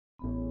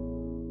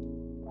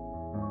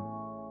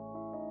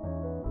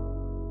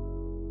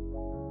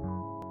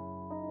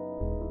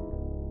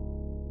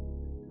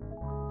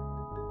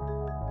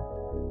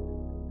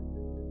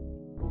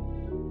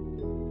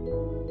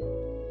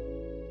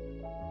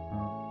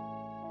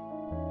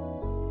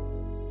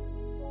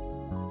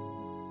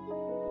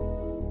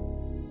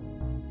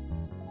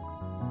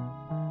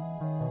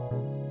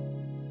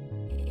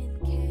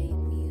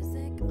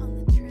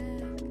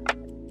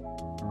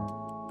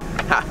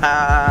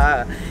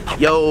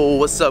Yo,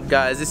 what's up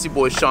guys? It's your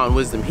boy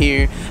shawn.wzdm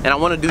here, and I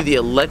want to do the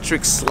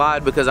electric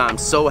slide because I'm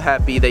so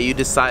happy that you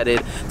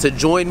decided to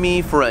join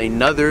me for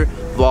another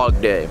vlog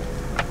day.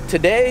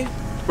 Today,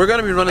 we're going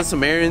to be running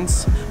some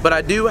errands, but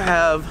I do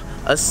have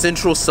a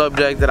central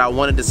subject that I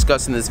want to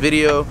discuss in this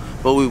video,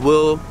 but we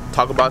will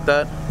talk about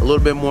that a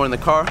little bit more in the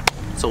car,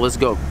 so let's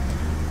go.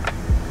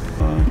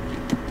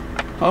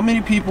 How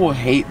many people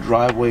hate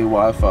driveway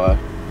Wi-Fi?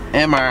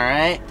 Am I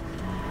right?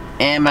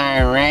 Am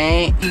I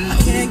right?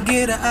 I can't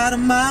get her out of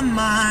my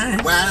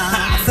mind. Wow.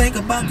 I think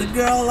about the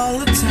girl all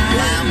the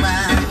time.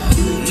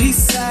 Wow.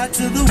 East side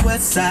to the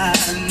west side.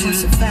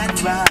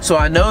 So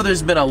I know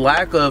there's been a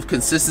lack of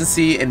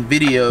consistency in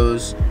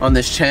videos on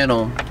this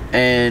channel,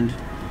 and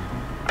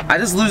I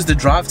just lose the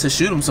drive to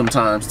shoot them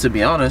sometimes, to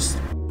be honest.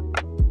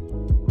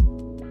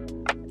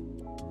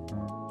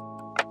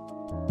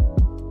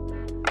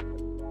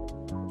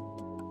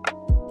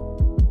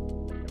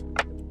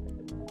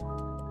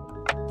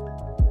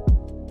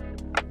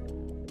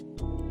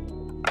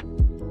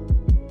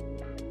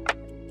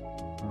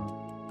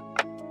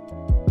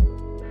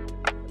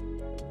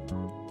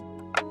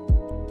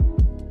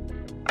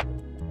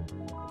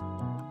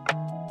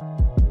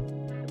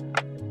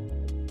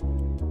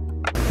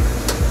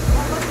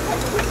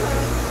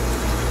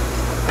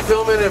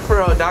 Filming it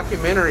for a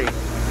documentary.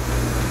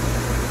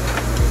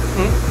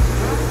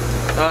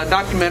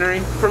 Documentary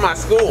for my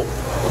school.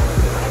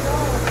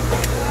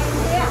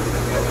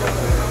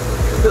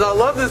 Because I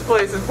love this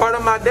place. It's part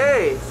of my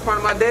day. It's part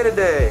of my day to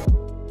day.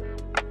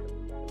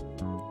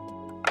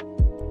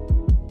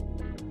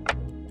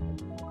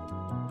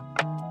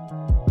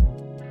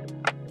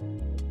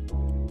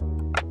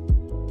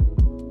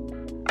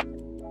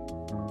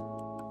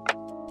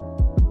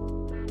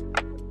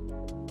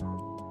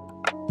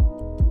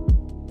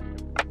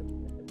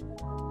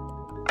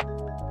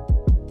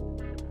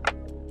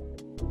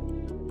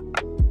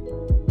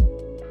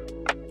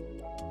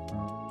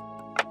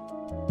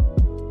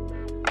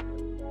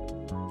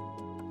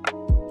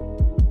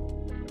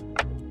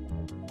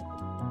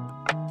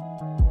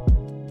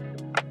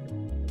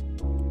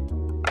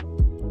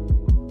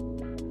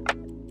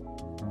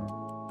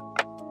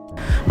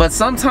 But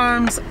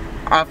sometimes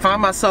I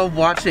find myself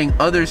watching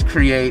others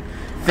create,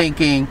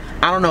 thinking,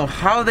 I don't know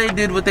how they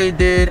did what they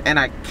did, and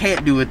I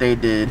can't do what they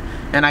did.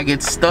 And I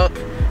get stuck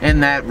in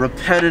that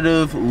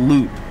repetitive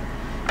loop.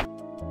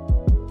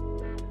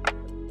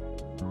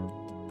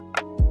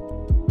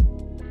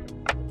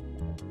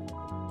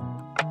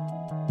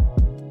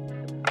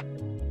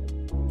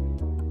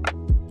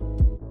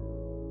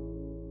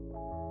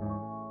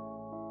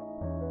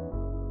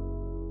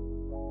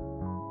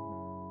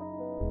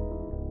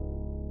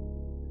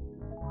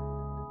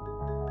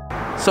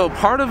 So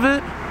part of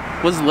it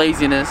was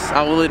laziness,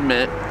 I will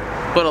admit,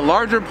 but a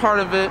larger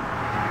part of it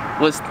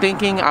was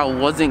thinking I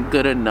wasn't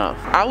good enough.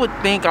 I would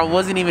think I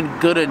wasn't even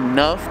good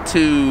enough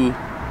to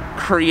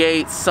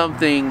create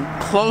something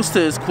close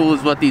to as cool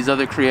as what these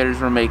other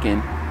creators were making.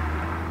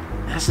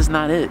 That's just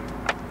not it.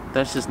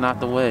 That's just not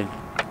the way.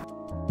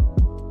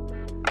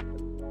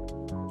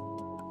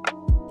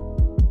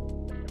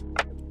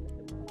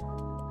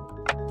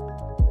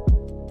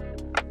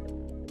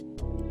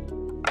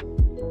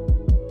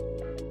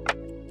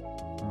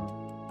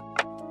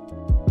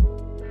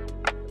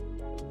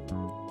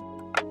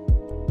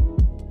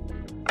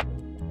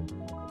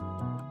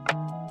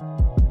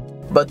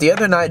 But the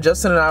other night,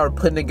 Justin and I were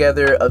putting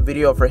together a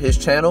video for his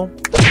channel,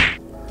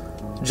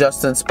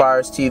 Justin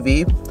Inspires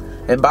TV.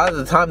 And by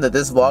the time that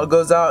this vlog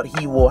goes out,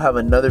 he will have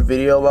another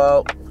video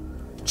out.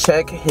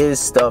 Check his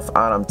stuff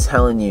out, I'm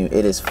telling you,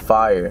 it is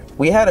fire.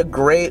 We had a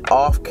great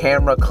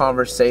off-camera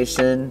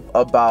conversation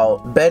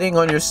about betting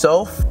on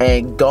yourself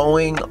and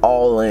going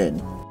all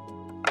in.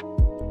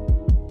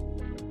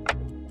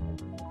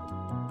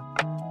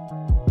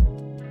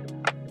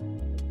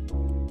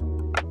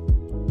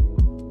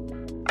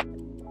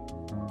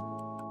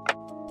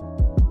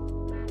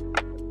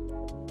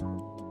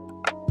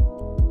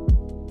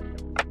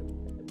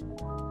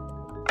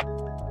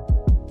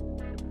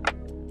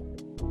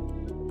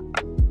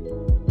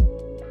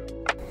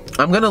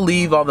 I'm gonna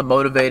leave all the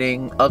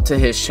motivating up to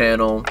his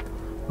channel,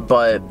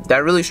 but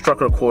that really struck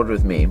a chord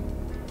with me.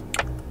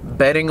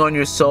 Betting on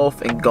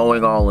yourself and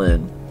going all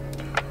in.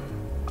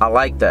 I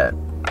like that,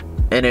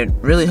 and it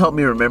really helped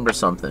me remember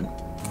something.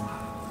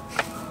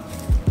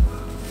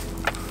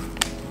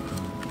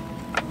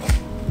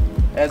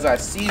 As I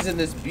season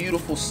this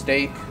beautiful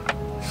steak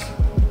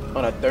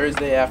on a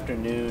Thursday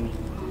afternoon,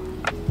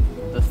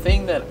 the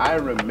thing that I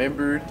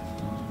remembered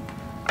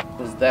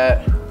was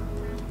that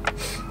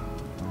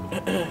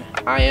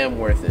I am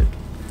worth it.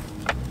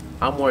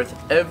 I'm worth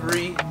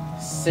every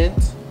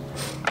cent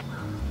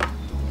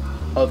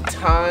of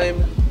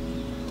time,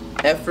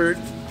 effort,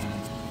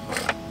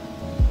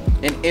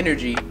 and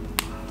energy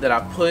that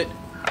I put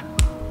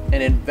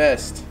and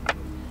invest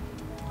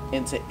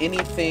into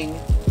anything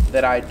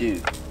that I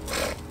do.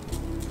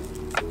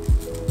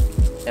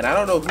 And I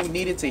don't know who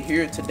needed to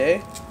hear it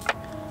today,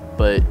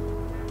 but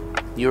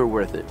you're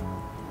worth it.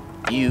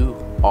 You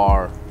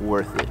are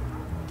worth it.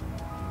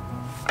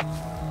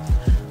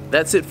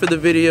 that's it for the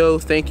video.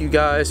 Thank you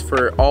guys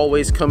for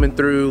always coming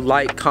through,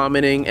 like,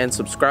 commenting, and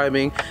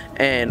subscribing,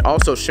 and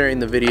also sharing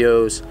the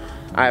videos.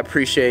 I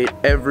appreciate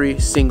every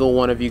single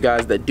one of you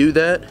guys that do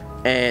that,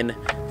 and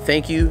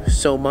thank you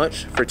so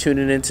much for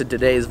tuning into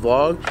today's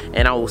vlog,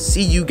 and I will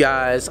see you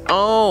guys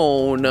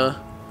on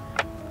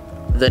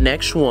the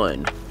next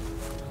one.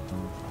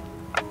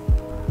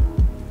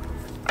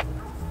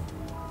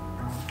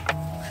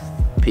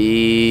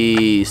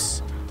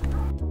 Peace.